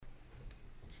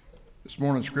This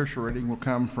morning's scripture reading will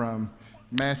come from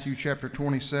Matthew chapter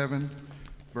 27,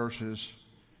 verses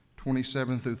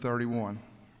 27 through 31.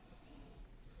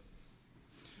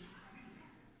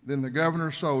 Then the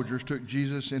governor's soldiers took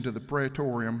Jesus into the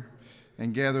praetorium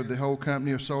and gathered the whole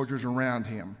company of soldiers around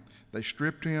him. They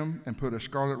stripped him and put a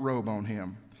scarlet robe on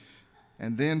him,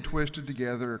 and then twisted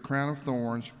together a crown of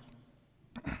thorns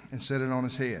and set it on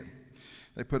his head.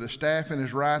 They put a staff in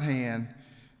his right hand.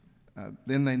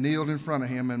 Then they kneeled in front of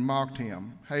him and mocked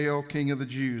him. "Hail, King of the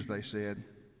Jews," they said.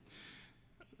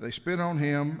 They spit on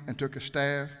him and took the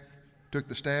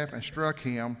staff and struck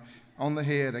him on the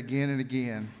head again and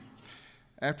again.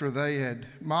 After they had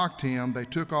mocked him, they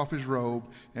took off his robe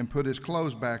and put his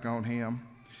clothes back on him,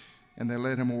 and they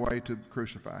led him away to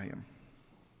crucify him.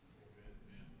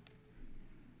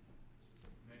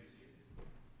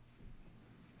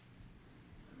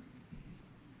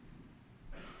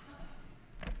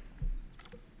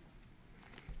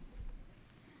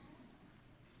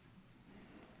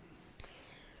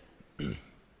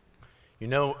 You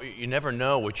know, you never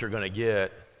know what you're going to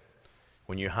get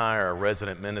when you hire a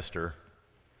resident minister.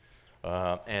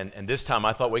 And this time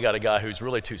I thought we got a guy who's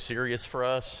really too serious for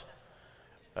us.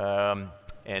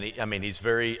 He's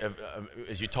very,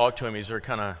 as you talk to him, he's very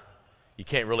kind of, you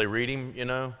can't really read him, you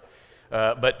know.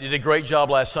 But he did a great job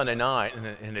last Sunday night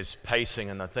in his pacing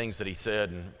and the things that he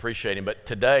said, and appreciate him. But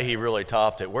today he really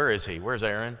topped it. Where is he? Where's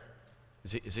Aaron?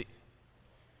 Is he?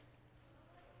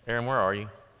 Aaron, where are you?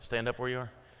 Stand up where you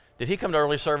are. Did he come to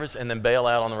early service and then bail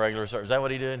out on the regular service? Is that what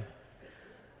he did?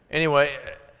 Anyway,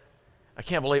 I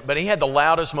can't believe, but he had the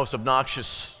loudest, most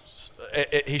obnoxious,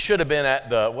 he should have been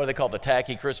at the, what do they call it, the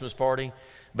tacky Christmas party,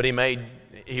 but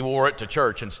he wore it to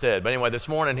church instead. But anyway, this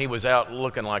morning he was out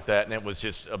looking like that, and it was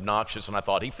just obnoxious, and I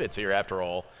thought, he fits here after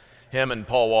all. Him and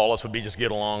Paul Wallace would just get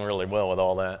along really well with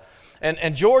all that.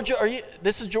 And Georgia,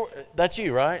 that's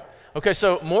you, right? Okay,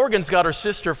 so Morgan's got her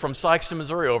sister from Sikeston,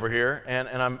 Missouri over here, and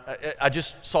I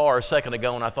just saw her a second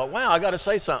ago, and I thought, wow, I got to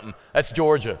say something. That's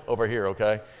Georgia over here,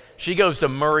 okay? She goes to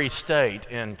Murray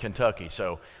State in Kentucky,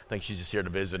 so I think she's just here to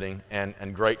visiting,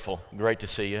 and grateful. Great to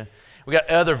see you. We got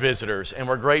other visitors, and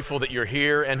we're grateful that you're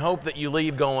here, and hope that you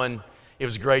leave going, it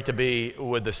was great to be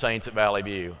with the saints at Valley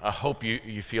View. I hope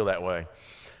you feel that way.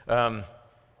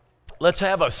 Let's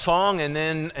have a song, and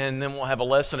then we'll have a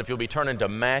lesson. If you'll be turning to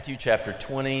Matthew chapter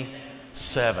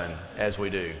 27 as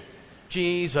we do.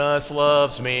 Jesus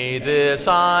loves me, this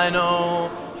I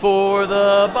know, for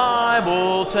the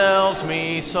Bible tells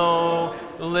me so.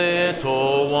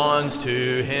 Little ones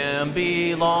to him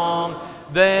belong.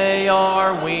 They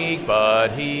are weak,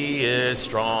 but he is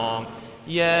strong.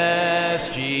 Yes,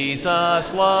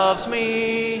 Jesus loves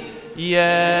me.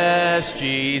 Yes,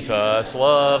 Jesus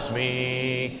loves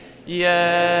me.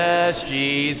 Yes,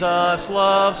 Jesus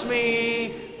loves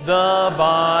me, the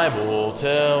Bible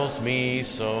tells me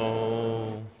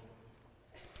so.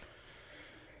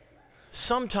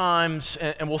 Sometimes,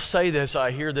 and we'll say this, I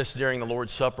hear this during the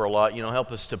Lord's Supper a lot,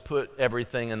 help us to put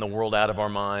everything in the world out of our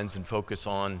minds and focus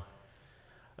on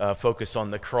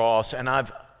the cross. And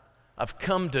I've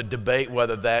come to debate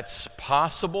whether that's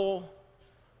possible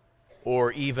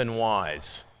or even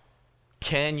wise.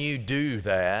 Can you do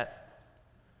that?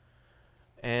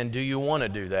 And do you want to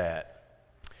do that?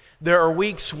 There are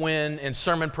weeks when in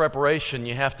sermon preparation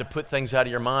you have to put things out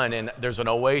of your mind, and there's an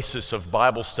oasis of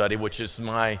Bible study, which is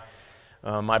my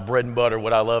bread and butter,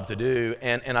 what I love to do,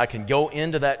 and I can go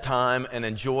into that time and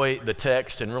enjoy the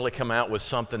text and really come out with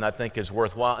something I think is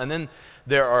worthwhile. And then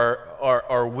there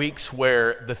are weeks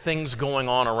where the things going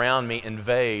on around me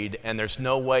invade, and there's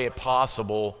no way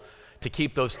possible to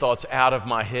keep those thoughts out of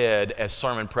my head as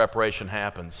sermon preparation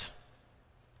happens.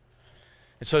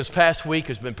 And so this past week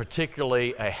has been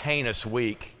particularly a heinous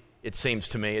week, it seems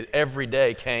to me. Every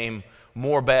day came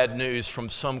more bad news from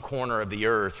some corner of the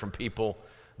earth from people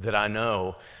that I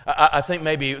know. I think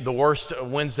maybe the worst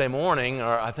Wednesday morning,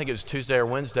 or I think it was Tuesday or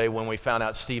Wednesday, when we found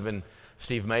out Steve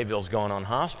Mayville's gone on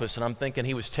hospice, and I'm thinking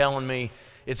he was telling me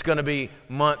it's going to be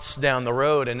months down the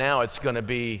road, and now it's going to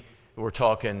be, we're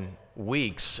talking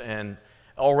weeks, and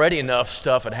already enough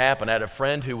stuff had happened. I had a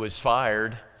friend who was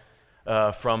fired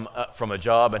from a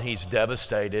job, and he's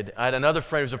devastated. I had another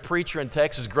friend who's a preacher in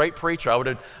Texas, great preacher.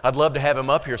 I'd love to have him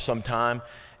up here sometime.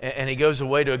 And he goes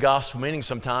away to a gospel meeting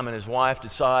sometime, and his wife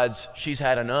decides she's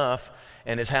had enough,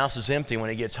 and his house is empty when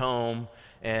he gets home,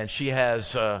 and she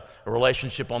has a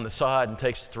relationship on the side and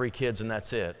takes 3 kids, and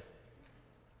that's it.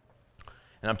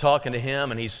 And I'm talking to him,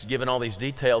 and he's giving all these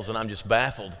details, and I'm just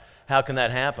baffled. How can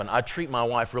that happen? I treat my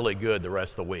wife really good the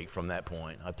rest of the week from that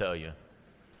point, I tell you.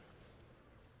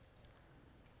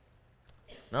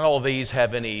 Not all of these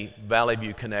have any Valley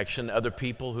View connection. Other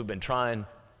people who've been trying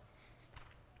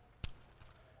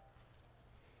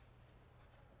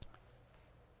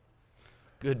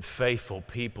good, faithful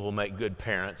people who make good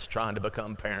parents trying to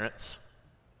become parents.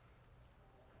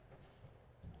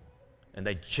 And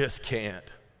they just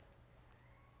can't.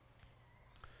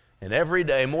 And every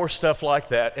day, more stuff like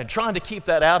that. And trying to keep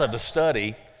that out of the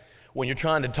study when you're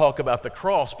trying to talk about the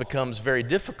cross becomes very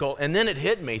difficult. And then it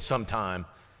hit me sometime.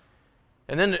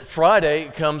 And then Friday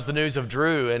comes the news of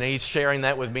Drew, and he's sharing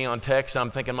that with me on text.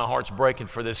 I'm thinking my heart's breaking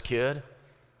for this kid,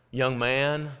 young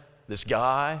man, this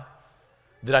guy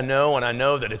that I know, and I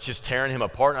know that it's just tearing him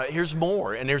apart. Here's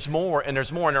more, and there's more, and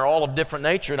there's more, and they're all of different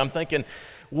nature. And I'm thinking,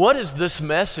 what does this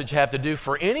message have to do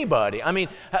for anybody? I mean,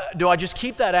 do I just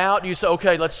keep that out? Do you say,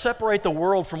 okay, let's separate the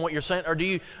world from what you're saying? Or do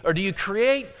you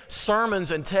create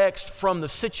sermons and text from the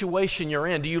situation you're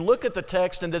in? Do you look at the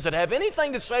text and does it have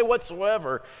anything to say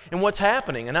whatsoever in what's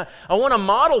happening? And I want to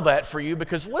model that for you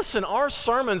because, listen, our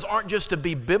sermons aren't just to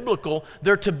be biblical,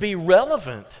 they're to be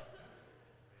relevant.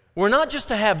 We're not just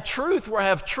to have truth, we're to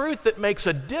have truth that makes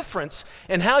a difference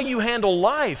in how you handle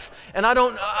life. And I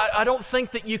don't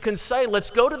think that you can say,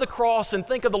 let's go to the cross and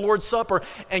think of the Lord's Supper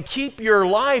and keep your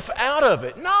life out of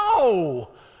it. No,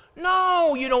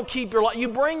 you don't keep your life, you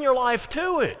bring your life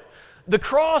to it. The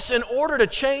cross, in order to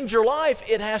change your life,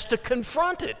 it has to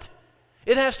confront it.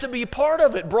 It has to be part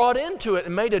of it, brought into it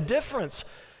and made a difference.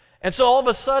 And so all of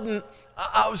a sudden,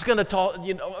 I was going to talk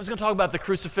about the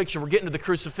crucifixion. We're getting to the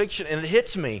crucifixion, and it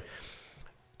hits me.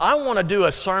 I want to do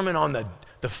a sermon on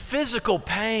the physical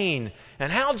pain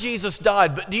and how Jesus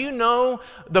died. But do you know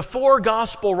the 4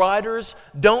 gospel writers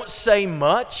don't say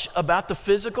much about the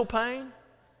physical pain?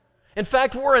 In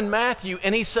fact, we're in Matthew,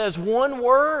 and he says one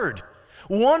word.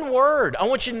 One word. I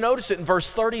want you to notice it in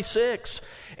verse 36.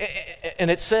 And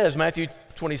it says, Matthew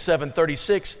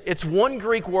 27:36, it's one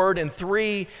Greek word and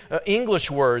 3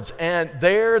 English words, and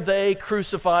there they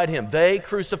crucified him. They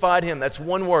crucified him. That's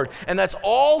one word. And that's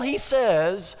all he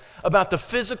says about the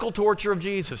physical torture of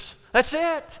Jesus. That's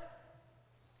it.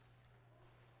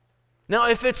 Now,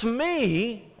 if it's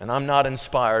me, and I'm not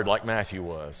inspired like Matthew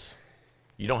was,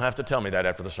 you don't have to tell me that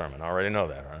after the sermon. I already know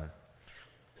that, right?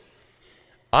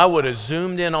 I would have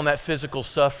zoomed in on that physical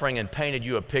suffering and painted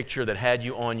you a picture that had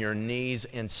you on your knees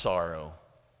in sorrow.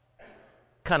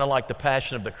 Kind of like the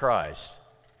Passion of the Christ.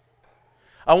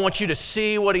 I want you to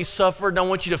see what he suffered, and I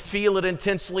want you to feel it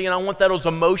intensely, and I want those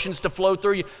emotions to flow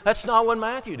through you. That's not what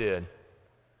Matthew did.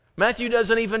 Matthew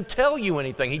doesn't even tell you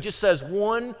anything. He just says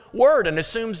one word and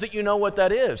assumes that you know what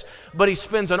that is. But he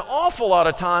spends an awful lot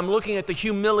of time looking at the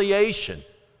humiliation.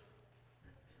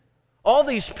 All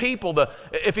these people,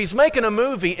 if he's making a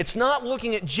movie, it's not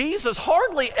looking at Jesus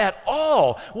hardly at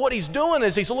all. What he's doing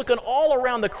is he's looking all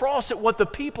around the cross at what the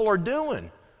people are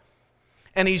doing.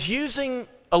 And he's using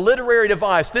a literary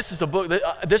device. This is a book,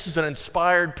 this is an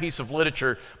inspired piece of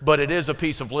literature, but it is a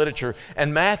piece of literature.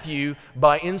 And Matthew,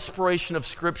 by inspiration of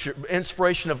Scripture,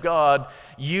 inspiration of God,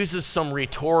 uses some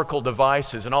rhetorical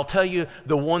devices. And I'll tell you,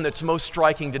 the one that's most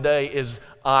striking today is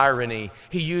irony.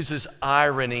 He uses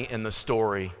irony in the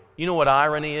story. You know what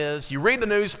irony is? You read the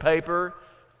newspaper.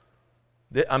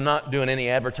 I'm not doing any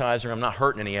advertising. I'm not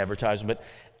hurting any advertising, but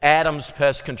Adams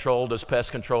Pest Control does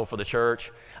pest control for the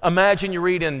church. Imagine you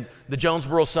read in the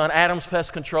Jonesboro Sun, Adams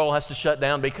Pest Control has to shut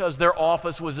down because their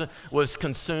office was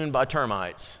consumed by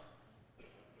termites.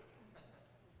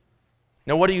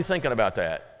 Now, what are you thinking about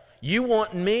that? You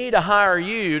want me to hire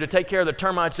you to take care of the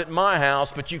termites at my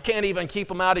house, but you can't even keep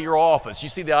them out of your office. You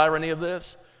see the irony of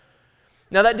this?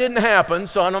 Now, that didn't happen,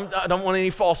 so I don't want any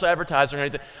false advertising or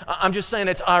anything. I'm just saying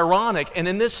it's ironic. And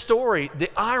in this story, the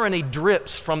irony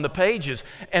drips from the pages.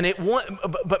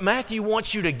 But Matthew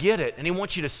wants you to get it, and he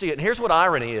wants you to see it. And here's what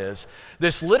irony is.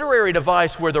 This literary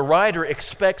device where the writer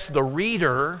expects the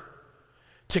reader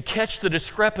to catch the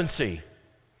discrepancy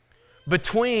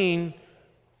between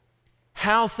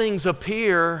how things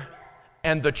appear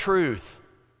and the truth.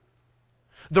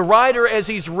 The writer, as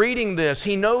he's reading this,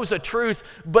 he knows a truth,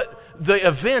 but the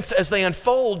events as they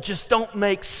unfold just don't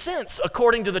make sense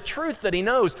according to the truth that he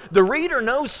knows. The reader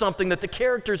knows something that the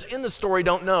characters in the story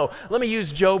don't know. Let me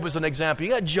use Job as an example.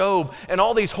 You got Job, and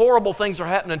all these horrible things are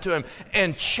happening to him,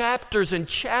 and chapters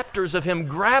of him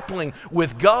grappling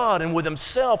with God and with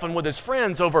himself and with his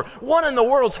friends over what in the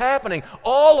world's happening.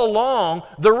 All along,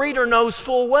 the reader knows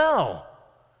full well.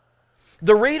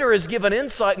 The reader is given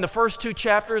insight in the first 2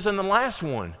 chapters and the last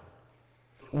one.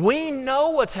 We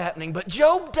know what's happening, but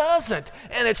Job doesn't.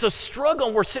 And it's a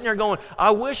struggle. We're sitting here going,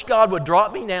 I wish God would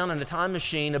drop me down in a time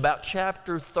machine about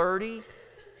chapter 30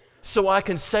 so I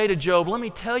can say to Job, let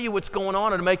me tell you what's going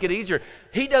on and to make it easier.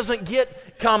 He doesn't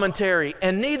get commentary,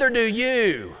 and neither do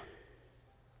you.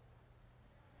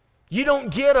 You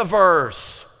don't get a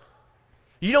verse.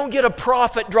 You don't get a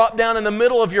prophet drop down in the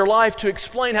middle of your life to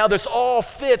explain how this all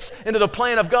fits into the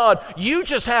plan of God. You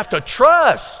just have to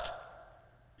trust.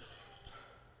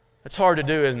 It's hard to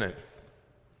do, isn't it?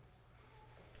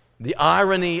 The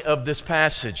irony of this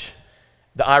passage,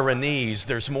 the ironies,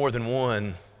 there's more than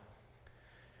one,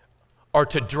 are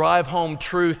to drive home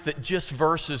truth that just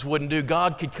verses wouldn't do.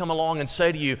 God could come along and say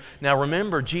to you, now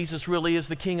remember, Jesus really is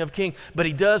the King of Kings, but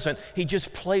He doesn't. He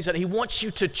just plays it. He wants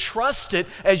you to trust it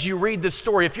as you read this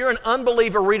story. If you're an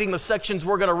unbeliever reading the sections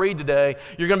we're going to read today,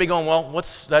 you're going to be going, well,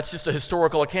 that's just a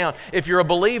historical account. If you're a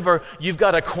believer, you've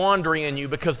got a quandary in you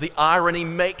because the irony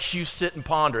makes you sit and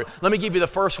ponder it. Let me give you the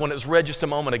first one. It was read just a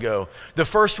moment ago. The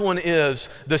first one is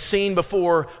the scene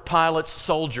before Pilate's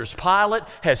soldiers. Pilate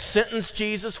has sentenced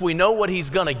Jesus. We know what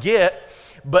he's going to get,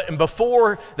 but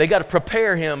before they got to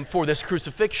prepare him for this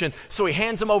crucifixion, so he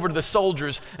hands him over to the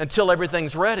soldiers until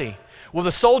everything's ready. Well,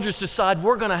 the soldiers decide,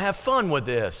 we're going to have fun with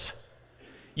this.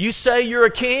 You say you're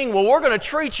a king? Well, we're going to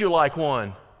treat you like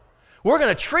one. We're going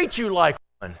to treat you like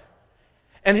one.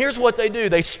 And here's what they do.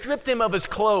 They stripped him of his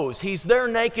clothes. He's there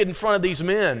naked in front of these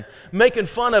men, making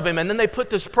fun of him, and then they put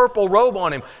this purple robe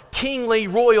on him, kingly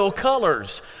royal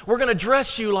colors. We're going to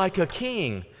dress you like a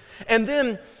king.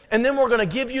 And then we're going to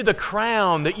give you the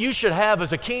crown that you should have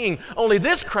as a king. Only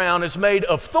this crown is made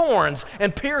of thorns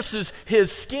and pierces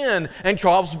his skin and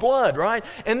draws blood, right?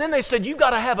 And then they said, you got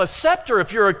to have a scepter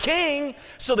if you're a king.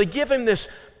 So they give him this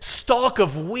stalk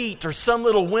of wheat or some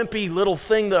little wimpy little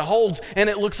thing that holds, and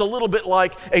it looks a little bit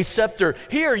like a scepter.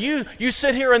 Here, you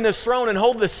sit here in this throne and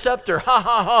hold this scepter, ha,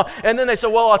 ha, ha. And then they say,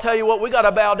 well, I'll tell you what, we got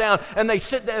to bow down. And they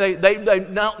sit there, they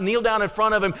kneel down in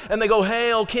front of him, and they go,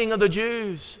 hail, King of the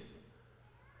Jews.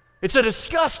 It's a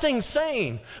disgusting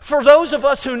scene for those of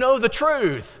us who know the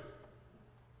truth.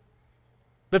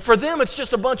 But for them, it's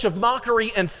just a bunch of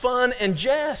mockery and fun and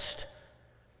jest.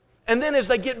 And then as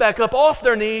they get back up off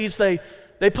their knees, they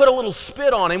put a little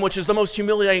spit on him, which is the most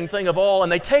humiliating thing of all,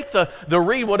 and they take the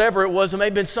reed, whatever it was, it may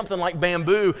have been something like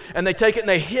bamboo, and they take it and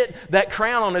they hit that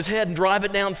crown on his head and drive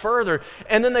it down further.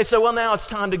 And then they say, well, now it's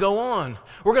time to go on.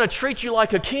 We're going to treat you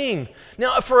like a king.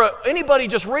 Now, for anybody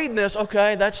just reading this,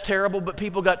 okay, that's terrible, but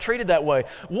people got treated that way.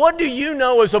 What do you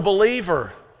know as a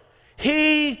believer?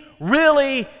 He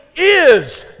really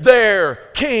is their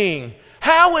king.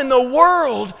 How in the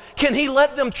world can he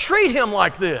let them treat him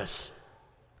like this?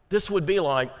 This would be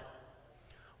like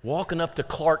walking up to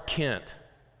Clark Kent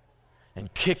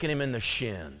and kicking him in the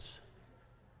shins.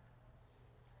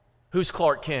 Who's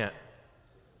Clark Kent?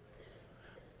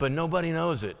 But nobody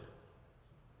knows it.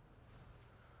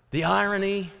 The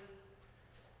irony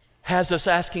has us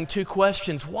asking two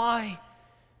questions. Why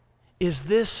is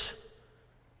this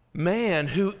man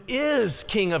who is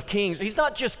King of Kings, he's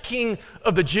not just King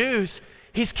of the Jews,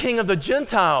 he's King of the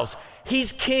Gentiles.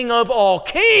 He's King of all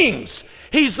kings.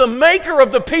 He's the maker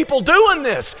of the people doing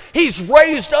this. He's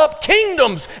raised up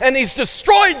kingdoms and he's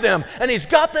destroyed them and he's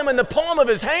got them in the palm of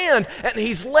his hand and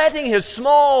he's letting his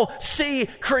small c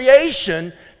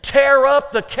creation tear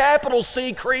up the capital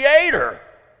C Creator.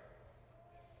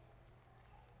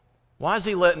 Why is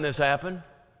he letting this happen?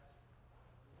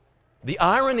 The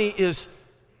irony is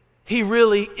he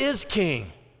really is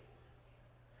king.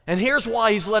 And here's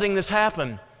why he's letting this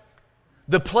happen.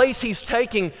 The place he's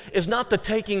taking is not the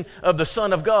taking of the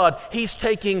Son of God. He's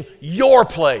taking your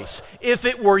place. If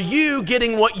it were you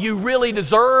getting what you really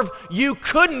deserve, you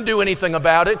couldn't do anything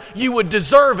about it. You would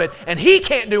deserve it. And he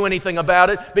can't do anything about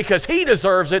it because he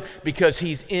deserves it because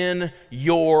he's in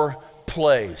your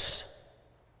place.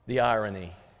 The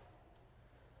irony.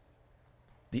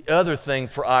 The other thing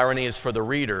for irony is for the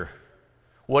reader.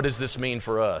 What does this mean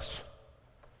for us?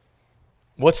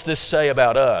 What's this say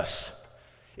about us?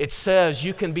 It says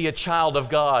you can be a child of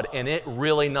God and it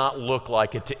really not look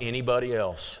like it to anybody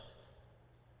else.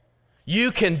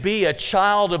 You can be a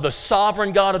child of the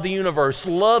sovereign God of the universe,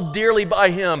 loved dearly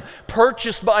by Him,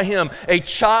 purchased by Him, a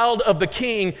child of the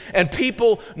King, and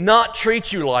people not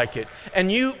treat you like it.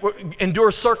 And you endure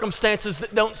circumstances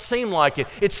that don't seem like it.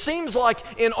 It seems like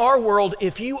in our world,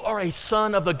 if you are a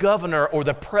son of the governor or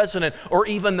the president or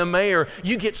even the mayor,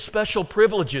 you get special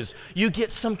privileges. You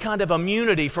get some kind of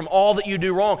immunity from all that you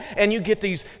do wrong. And you get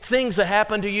these things that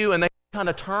happen to you and they kind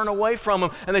of turn away from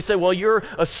them and they say, well, you're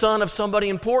a son of somebody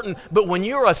important. But when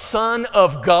you're a son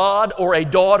of God or a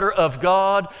daughter of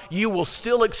God, you will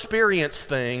still experience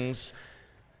things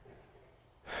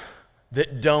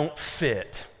that don't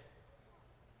fit.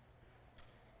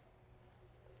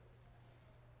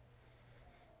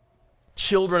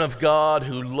 Children of God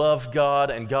who love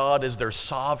God and God is their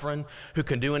sovereign, who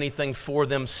can do anything for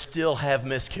them, still have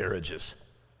miscarriages.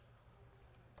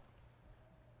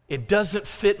 It doesn't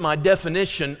fit my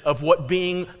definition of what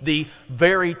being the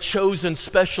very chosen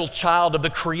special child of the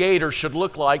Creator should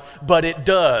look like, but it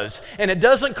does. And it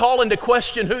doesn't call into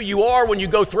question who you are when you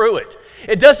go through it.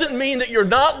 It doesn't mean that you're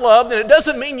not loved, and it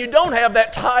doesn't mean you don't have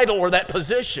that title or that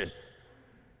position.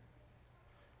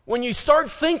 When you start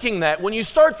thinking that, when you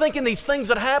start thinking these things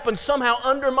that happen somehow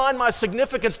undermine my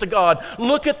significance to God,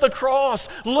 look at the cross,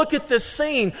 look at this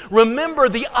scene. Remember,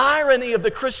 the irony of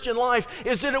the Christian life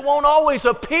is that it won't always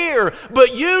appear,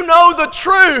 but you know the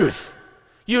truth.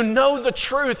 You know the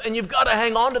truth, and you've got to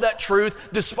hang on to that truth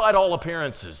despite all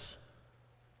appearances.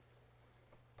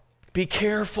 Be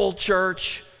careful,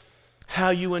 church, how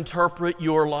you interpret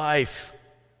your life.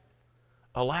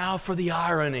 Allow for the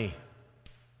irony.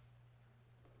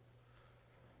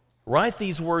 Write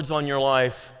these words on your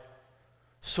life,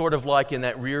 sort of like in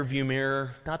that rear view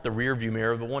mirror, not the rear view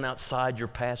mirror, the one outside your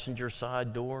passenger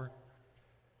side door.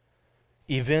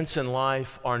 Events in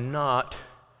life are not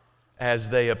as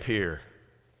they appear.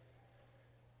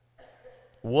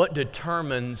 What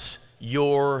determines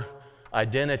your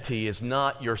identity is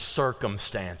not your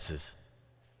circumstances.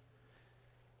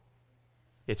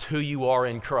 It's who you are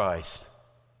in Christ.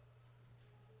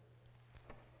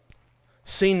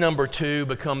 Scene number 2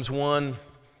 becomes one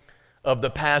of the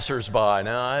passersby.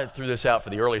 Now, I threw this out for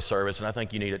the early service, and I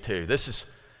think you need it too. This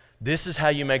is how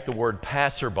you make the word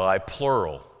passerby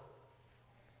plural.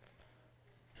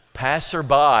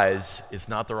 Passerbys is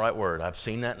not the right word. I've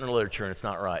seen that in the literature, and it's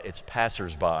not right. It's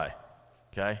passersby,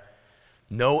 okay?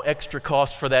 No extra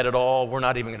cost for that at all. We're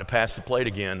not even going to pass the plate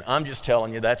again. I'm just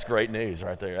telling you, that's great news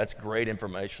right there. That's great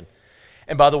information.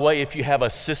 And by the way, if you have a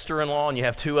sister-in-law and you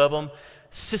have 2 of them,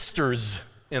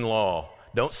 sisters-in-law.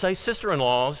 Don't say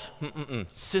sister-in-laws,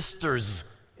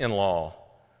 sisters-in-law.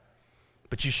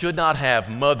 But you should not have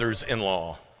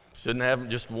mothers-in-law. Shouldn't have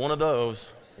just one of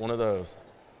those.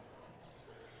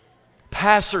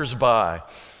 Passers-by.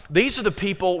 These are the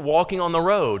people walking on the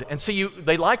road. And see,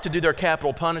 they like to do their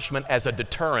capital punishment as a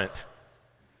deterrent.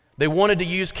 They wanted to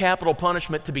use capital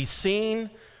punishment to be seen,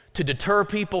 to deter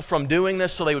people from doing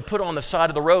this, so they would put it on the side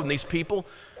of the road, and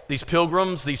these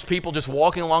pilgrims, these people just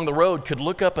walking along the road could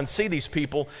look up and see these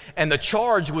people, and the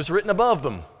charge was written above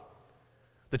them.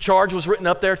 The charge was written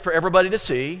up there for everybody to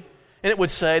see, and it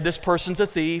would say, this person's a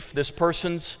thief, this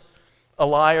person's a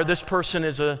liar, this person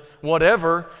is a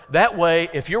whatever. That way,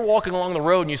 if you're walking along the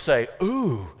road and you say,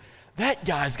 ooh, that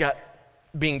guy's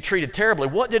being treated terribly.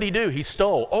 What did he do? He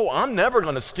stole. Oh, I'm never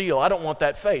going to steal. I don't want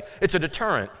that fate. It's a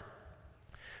deterrent.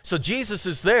 So Jesus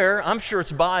is there. I'm sure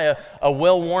it's by a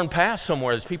well-worn path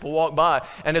somewhere as people walk by.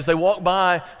 And as they walk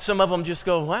by, some of them just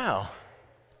go, wow.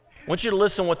 I want you to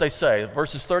listen to what they say.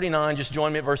 Verses 39, just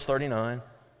join me at verse 39.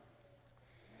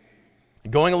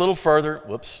 Going a little further.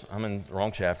 Whoops, I'm in the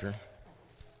wrong chapter.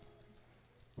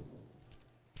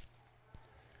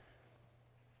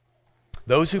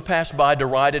 Those who passed by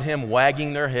derided him,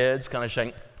 wagging their heads, kind of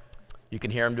saying, you can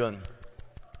hear them doing,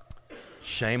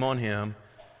 shame on him.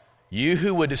 You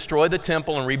who would destroy the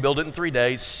temple and rebuild it in 3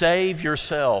 days, save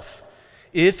yourself.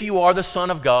 If you are the Son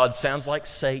of God, sounds like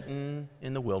Satan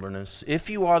in the wilderness. If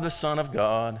you are the Son of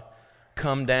God,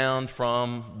 come down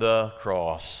from the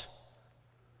cross.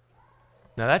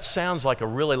 Now that sounds like a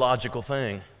really logical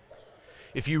thing.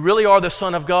 If you really are the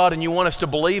Son of God and you want us to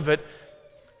believe it,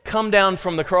 come down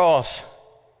from the cross.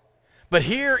 But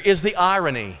here is the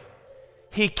irony.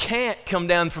 He can't come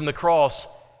down from the cross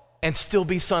and still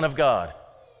be Son of God.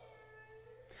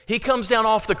 He comes down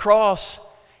off the cross.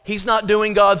 He's not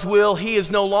doing God's will. He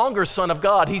is no longer Son of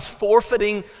God. He's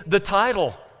forfeiting the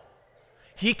title.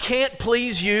 He can't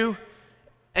please you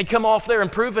and come off there and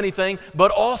prove anything,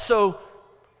 but also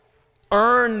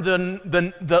earn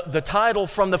the title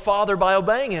from the Father by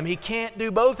obeying Him. He can't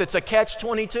do both. It's a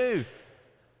catch-22.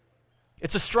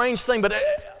 It's a strange thing, but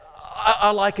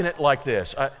I liken it like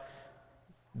this.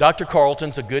 Dr.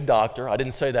 Carlton's a good doctor. I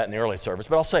didn't say that in the early service,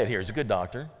 but I'll say it here. He's a good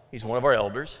doctor. He's one of our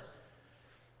elders.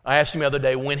 I asked him the other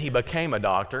day when he became a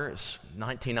doctor. It's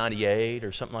 1998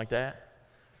 or something like that.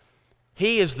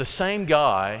 He is the same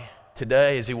guy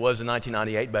today as he was in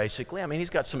 1998, basically. I mean, he's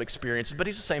got some experiences, but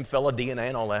he's the same fellow, DNA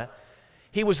and all that.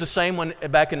 He was the same one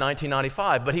back in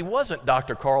 1995, but he wasn't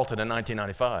Dr. Carlton in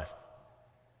 1995.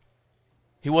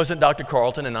 He wasn't Dr.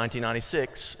 Carlton in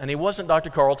 1996, and he wasn't Dr.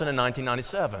 Carlton in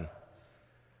 1997.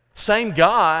 Same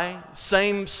guy,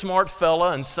 same smart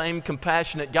fella, and same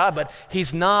compassionate guy, but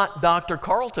he's not Dr.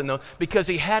 Carlton, though, because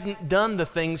he hadn't done the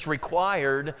things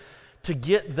required to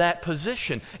get that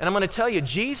position. And I'm going to tell you,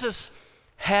 Jesus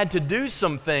had to do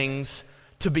some things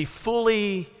to be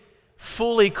fully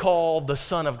called the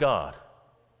Son of God.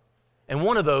 And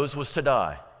one of those was to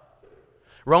die.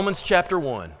 Romans chapter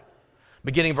 1.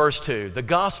 Beginning verse 2, the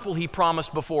gospel he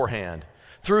promised beforehand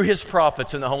through his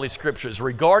prophets in the Holy Scriptures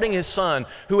regarding his Son,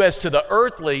 who as to the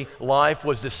earthly life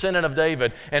was descendant of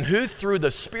David, and who through the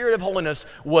Spirit of holiness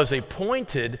was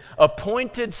appointed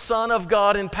Son of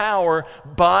God in power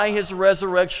by his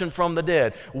resurrection from the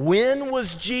dead. When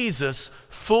was Jesus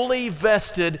fully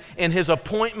vested in his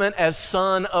appointment as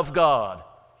Son of God?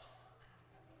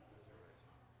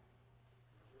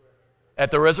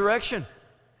 At the resurrection.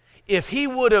 If he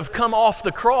would have come off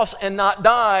the cross and not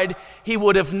died, he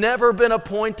would have never been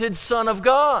appointed Son of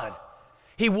God.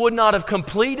 He would not have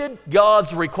completed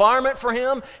God's requirement for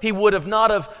him. He would have not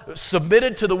have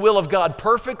submitted to the will of God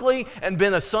perfectly and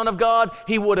been a son of God.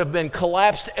 He would have been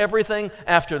collapsed everything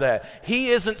after that. He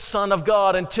isn't Son of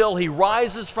God until he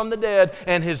rises from the dead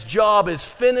and his job is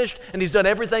finished and he's done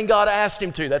everything God asked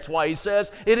him to. That's why he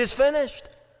says, it is finished.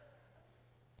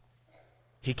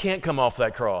 He can't come off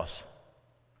that cross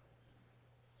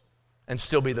and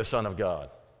still be the Son of God.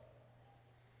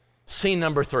 Scene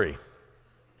number 3.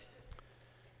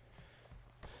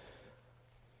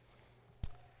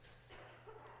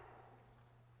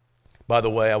 By the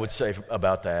way, I would say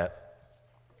about that,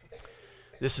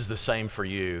 this is the same for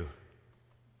you.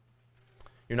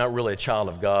 You're not really a child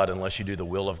of God unless you do the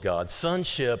will of God.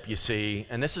 Sonship, you see,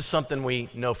 and this is something we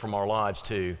know from our lives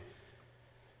too.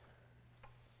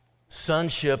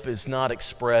 Sonship is not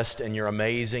expressed in your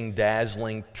amazing,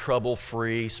 dazzling,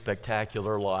 trouble-free,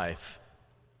 spectacular life.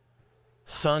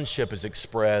 Sonship is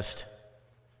expressed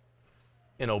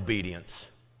in obedience.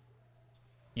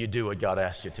 You do what God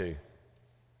asked you to.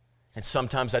 And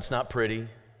sometimes that's not pretty,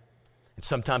 and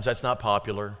sometimes that's not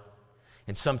popular,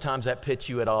 and sometimes that puts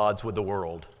you at odds with the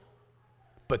world.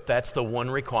 But that's the one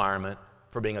requirement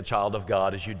for being a child of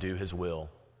God, is you do His will.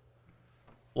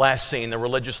 Last scene, the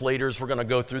religious leaders, we're going to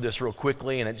go through this real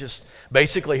quickly, and it just,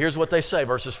 basically, here's what they say,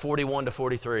 verses 41 to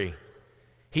 43.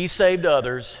 He saved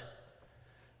others,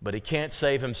 but he can't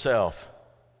save himself.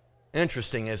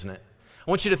 Interesting, isn't it? I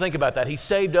want you to think about that. He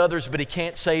saved others, but he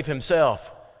can't save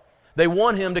himself. They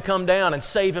want him to come down and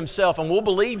save himself, and we'll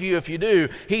believe you if you do.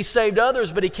 He saved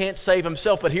others, but he can't save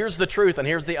himself. But here's the truth, and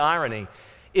here's the irony.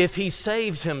 If he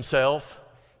saves himself,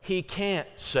 he can't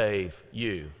save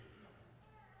you.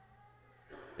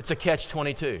 It's a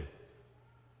catch-22.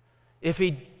 If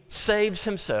he saves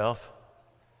himself,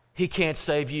 he can't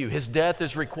save you. His death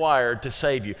is required to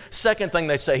save you. Second thing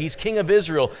they say, he's King of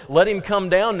Israel. Let him come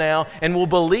down now and we'll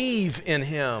believe in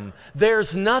him.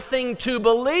 There's nothing to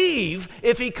believe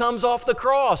if he comes off the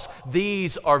cross.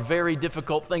 These are very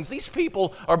difficult things. These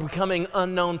people are becoming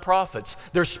unknown prophets.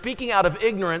 They're speaking out of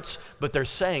ignorance, but they're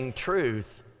saying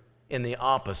truth in the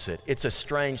opposite. It's a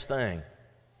strange thing.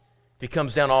 If he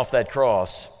comes down off that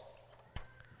cross,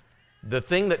 the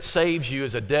thing that saves you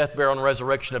is a death, burial, and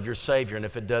resurrection of your Savior, and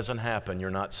if it doesn't happen, you're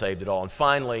not saved at all. And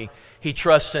finally, he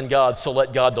trusts in God, so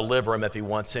let God deliver him if he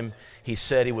wants him. He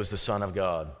said he was the Son of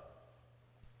God.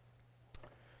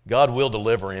 God will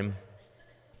deliver him,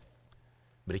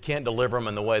 but he can't deliver him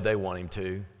in the way they want him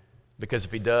to, because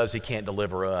if he does, he can't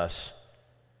deliver us.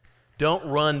 Don't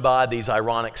run by these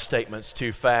ironic statements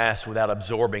too fast without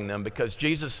absorbing them, because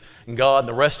Jesus and God and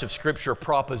the rest of Scripture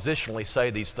propositionally say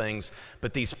these things,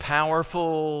 but these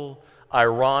powerful,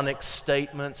 ironic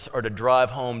statements are to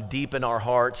drive home deep in our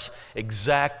hearts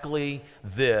exactly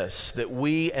this, that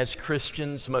we as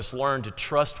Christians must learn to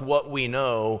trust what we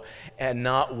know and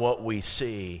not what we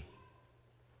see.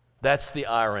 That's the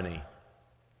irony.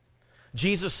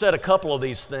 Jesus said a couple of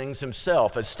these things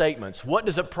himself as statements. What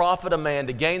does it profit a man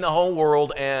to gain the whole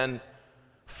world and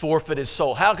forfeit his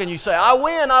soul? How can you say, I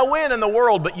win in the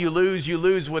world, but you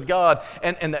lose with God?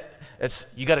 And that's,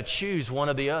 you got to choose one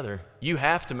or the other. You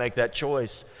have to make that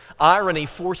choice. Irony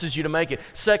forces you to make it.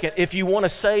 Second, if you want to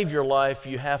save your life,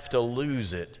 you have to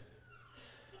lose it.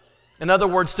 In other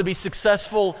words, to be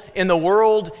successful in the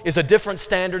world is a different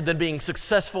standard than being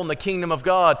successful in the kingdom of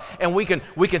God. And we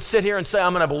can sit here and say,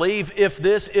 I'm going to believe if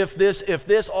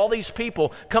this. All these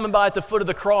people coming by at the foot of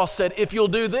the cross said, if you'll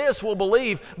do this, we'll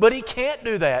believe. But he can't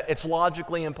do that. It's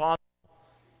logically impossible.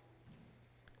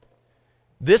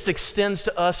 This extends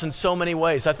to us in so many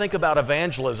ways. I think about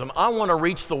evangelism. I want to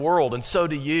reach the world, and so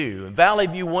do you. Valley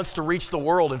View wants to reach the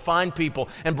world and find people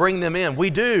and bring them in. We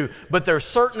do, but there are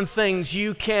certain things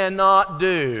you cannot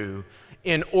do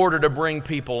in order to bring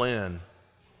people in.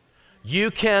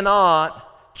 You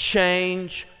cannot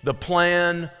change the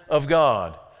plan of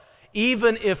God.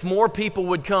 Even if more people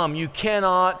would come, you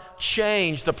cannot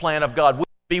change the plan of God.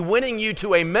 be winning you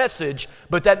to a message,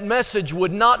 but that message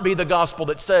would not be the gospel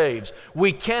that saves.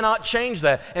 We cannot change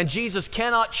that, and Jesus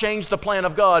cannot change the plan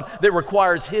of God that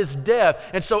requires his death.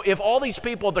 And so if all these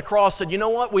people at the cross said, you know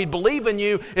what, we believe in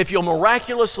you if you'll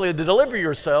miraculously deliver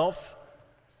yourself,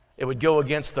 it would go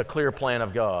against the clear plan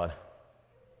of God.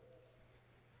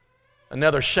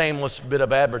 Another shameless bit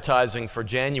of advertising for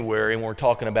January, and we're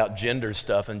talking about gender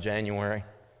stuff in January.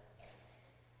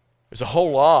 There's a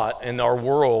whole lot in our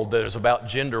world that is about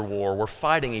gender war. We're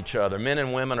fighting each other. Men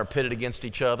and women are pitted against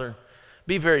each other.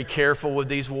 Be very careful with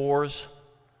these wars.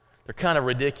 They're kind of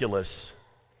ridiculous.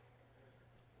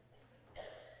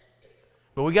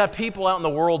 But we got people out in the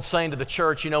world saying to the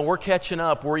church, you know, we're catching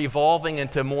up. We're evolving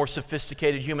into more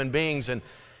sophisticated human beings, and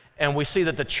we see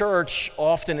that the church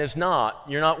often is not.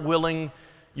 You're not willing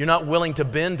to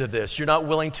bend to this. You're not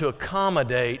willing to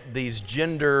accommodate these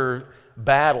gender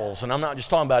battles. And I'm not just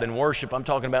talking about in worship, I'm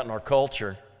talking about in our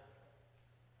culture.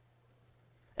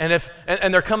 And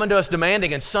they're coming to us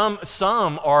demanding, and some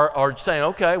are saying,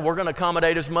 okay, we're going to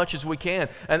accommodate as much as we can.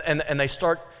 And they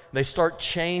start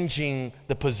changing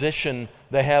the position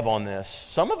they have on this.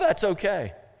 Some of that's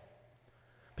okay.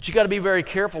 But you got to be very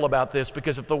careful about this,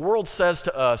 because if the world says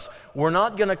to us, we're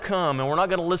not going to come and we're not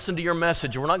going to listen to your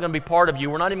message, we're not going to be part of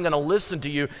you, we're not even going to listen to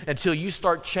you until you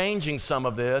start changing some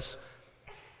of this,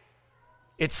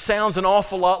 it sounds an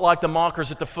awful lot like the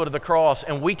mockers at the foot of the cross,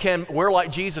 and we're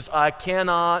like Jesus. I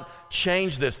cannot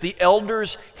change this. The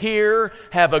elders here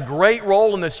have a great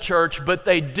role in this church, but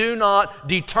they do not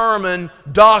determine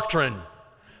doctrine.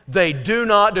 They do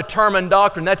not determine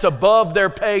doctrine. That's above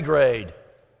their pay grade.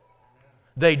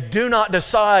 They do not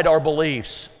decide our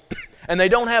beliefs, and they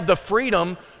don't have the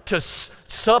freedom to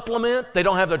supplement. They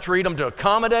don't have the freedom to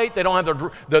accommodate. They don't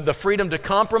have the freedom to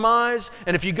compromise.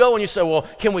 And if you go and you say, well,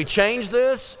 can we change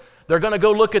this? They're going to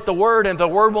go look at the Word, and the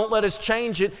Word won't let us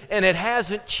change it, and it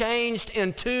hasn't changed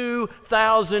in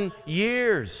 2,000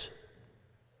 years.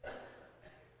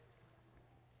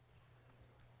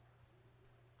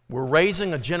 We're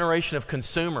raising a generation of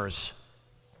consumers.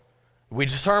 We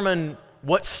determine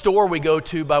what store we go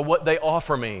to by what they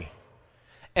offer me.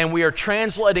 And we are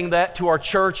translating that to our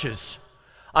churches.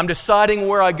 I'm deciding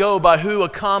where I go by who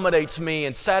accommodates me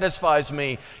and satisfies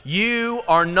me. You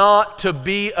are not to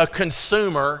be a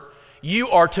consumer. You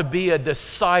are to be a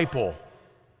disciple.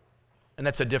 And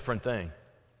that's a different thing.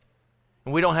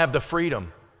 And we don't have the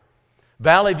freedom.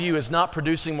 Valley View is not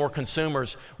producing more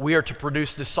consumers. We are to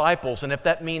produce disciples. And if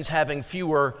that means having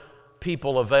fewer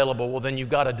people available, well, then you've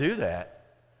got to do that.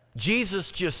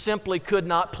 Jesus just simply could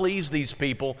not please these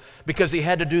people because he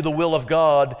had to do the will of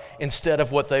God instead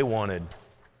of what they wanted.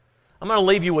 I'm going to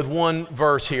leave you with one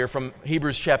verse here from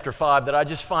Hebrews chapter 5 that I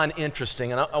just find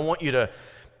interesting, and I want you to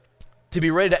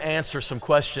be ready to answer some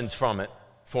questions from it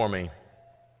for me.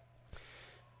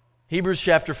 Hebrews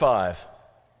chapter 5,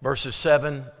 verses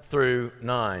 7 through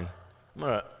 9. I'm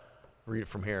going to read it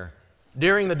from here.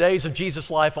 During the days of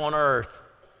Jesus' life on earth,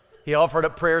 he offered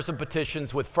up prayers and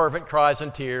petitions with fervent cries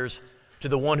and tears to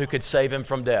the one who could save him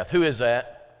from death. Who is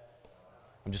that?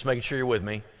 I'm just making sure you're with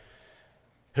me.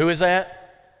 Who is that?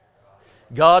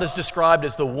 God is described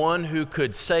as the one who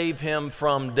could save him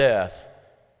from death.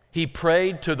 He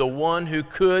prayed to the one who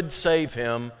could save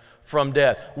him from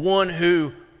death. One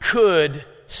who could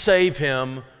save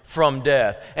him from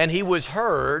death. And he was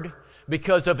heard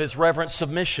because of his reverent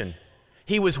submission.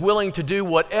 He was willing to do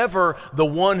whatever the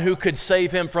one who could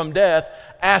save him from death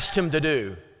asked him to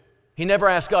do. He never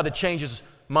asked God to change his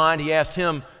mind. He asked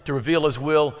him to reveal his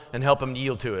will and help him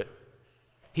yield to it.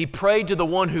 He prayed to the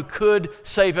one who could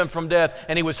save him from death,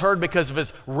 and he was heard because of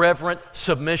his reverent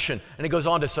submission. And he goes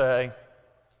on to say,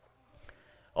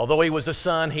 although he was a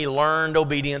son, he learned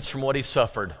obedience from what he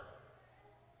suffered.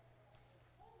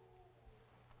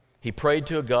 He prayed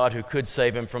to a God who could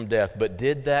save him from death. But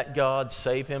did that God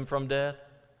save him from death?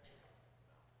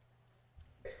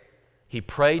 He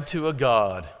prayed to a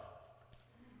God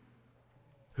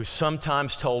who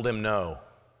sometimes told him no.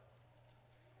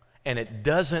 And it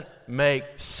doesn't make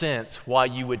sense why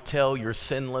you would tell your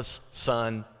sinless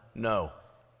son no.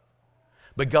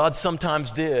 But God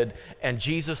sometimes did, and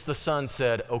Jesus the Son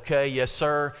said, okay, yes,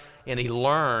 sir. And he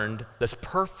learned, this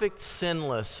perfect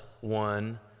sinless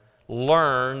one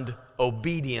learned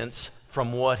obedience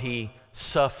from what he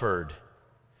suffered.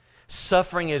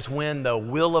 Suffering is when the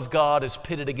will of God is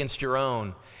pitted against your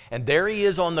own. And there he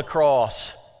is on the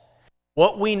cross.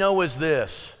 What we know is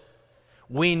this.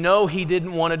 We know he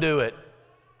didn't want to do it.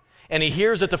 And he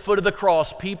hears at the foot of the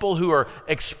cross people who are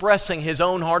expressing his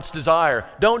own heart's desire.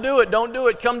 Don't do it, don't do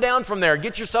it. Come down from there.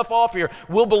 Get yourself off here.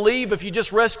 We'll believe if you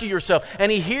just rescue yourself.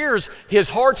 And he hears his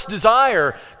heart's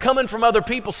desire coming from other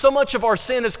people. So much of our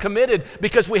sin is committed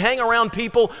because we hang around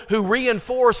people who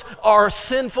reinforce our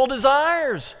sinful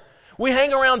desires. We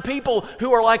hang around people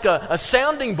who are like a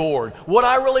sounding board. What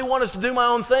I really want is to do my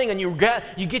own thing, and you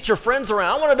get your friends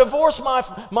around. I want to divorce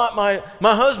my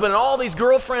husband, and all these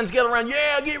girlfriends get around.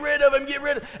 Yeah, get rid of him, get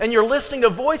rid of him. And you're listening to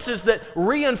voices that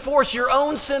reinforce your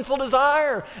own sinful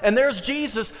desire. And there's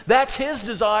Jesus. That's his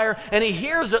desire, and he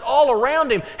hears it all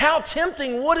around him. How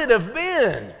tempting would it have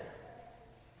been?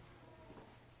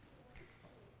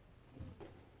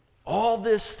 All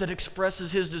this that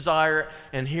expresses his desire,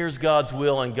 and here's God's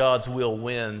will, and God's will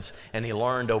wins. And he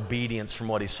learned obedience from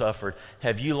what he suffered.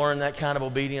 Have you learned that kind of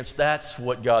obedience? That's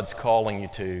what God's calling you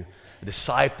to.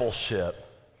 Discipleship.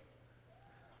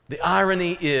 The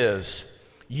irony is,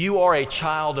 you are a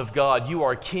child of God. You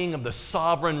are king of the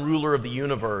sovereign ruler of the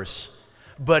universe.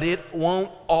 But it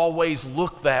won't always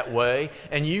look that way,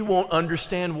 and you won't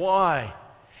understand why.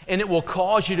 And it will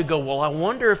cause you to go, well, I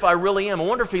wonder if I really am. I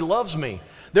wonder if he loves me.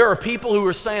 There are people who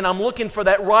are saying, I'm looking for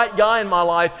that right guy in my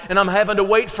life, and I'm having to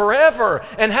wait forever.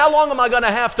 And how long am I going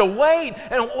to have to wait?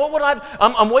 And what would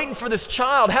I'm waiting for this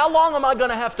child. How long am I going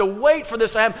to have to wait for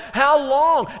this to happen? How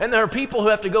long? And there are people who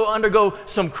have to undergo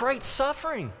some great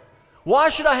suffering. Why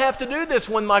should I have to do this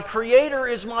when my Creator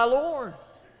is my Lord?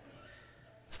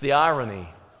 It's the irony.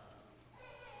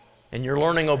 And you're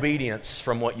learning obedience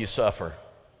from what you suffer.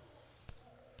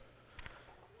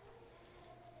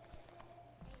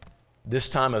 This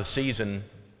time of the season,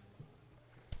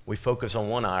 we focus on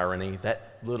one irony.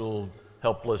 That little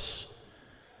helpless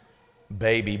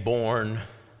baby born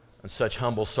in such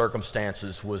humble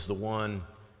circumstances was the one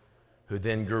who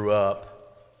then grew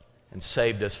up and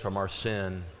saved us from our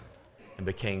sin and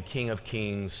became King of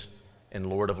Kings and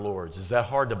Lord of Lords. Is that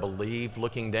hard to believe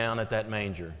looking down at that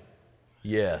manger?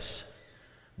 Yes.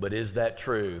 But is that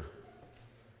true?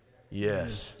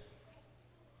 Yes.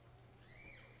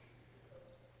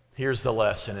 Here's the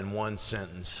lesson in one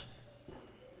sentence.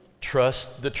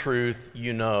 Trust the truth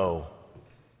you know,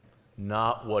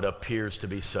 not what appears to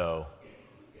be so.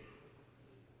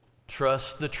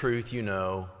 Trust the truth you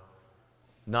know,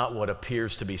 not what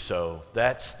appears to be so.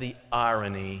 That's the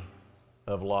irony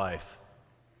of life.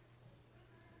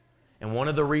 And one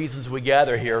of the reasons we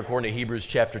gather here, according to Hebrews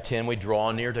chapter 10, we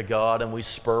draw near to God and we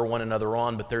spur one another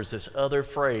on. But there's this other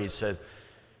phrase that says,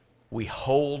 we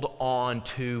hold on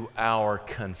to our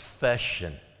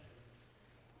confession.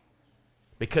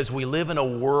 Because we live in a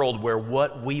world where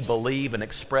what we believe and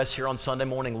express here on Sunday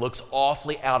morning looks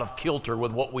awfully out of kilter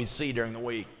with what we see during the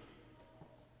week.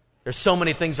 There's so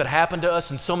many things that happen to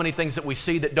us and so many things that we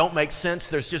see that don't make sense.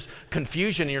 There's just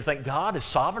confusion, and you're thinking, God is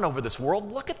sovereign over this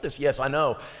world? Look at this. Yes, I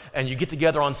know. And you get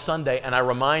together on Sunday, and I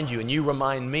remind you, and you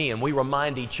remind me, and we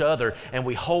remind each other, and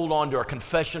we hold on to our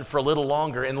confession for a little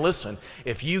longer. And listen,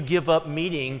 if you give up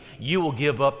meeting, you will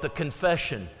give up the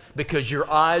confession, because your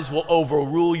eyes will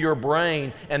overrule your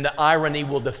brain, and the irony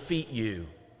will defeat you.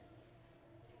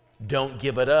 Don't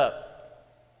give it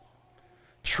up.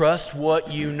 Trust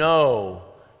what you know,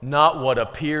 not what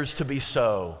appears to be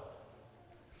so.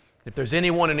 If there's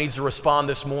anyone who needs to respond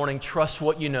this morning, trust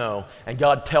what you know. And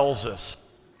God tells us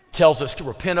to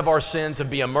repent of our sins and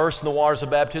be immersed in the waters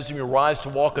of baptism. You rise to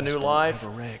walk a new life.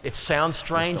 It sounds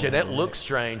strange and it looks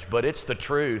strange, but it's the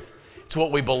truth. It's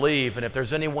what we believe. And if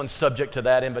there's anyone subject to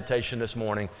that invitation this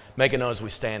morning, make it known as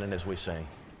we stand and as we sing.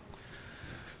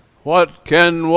 What can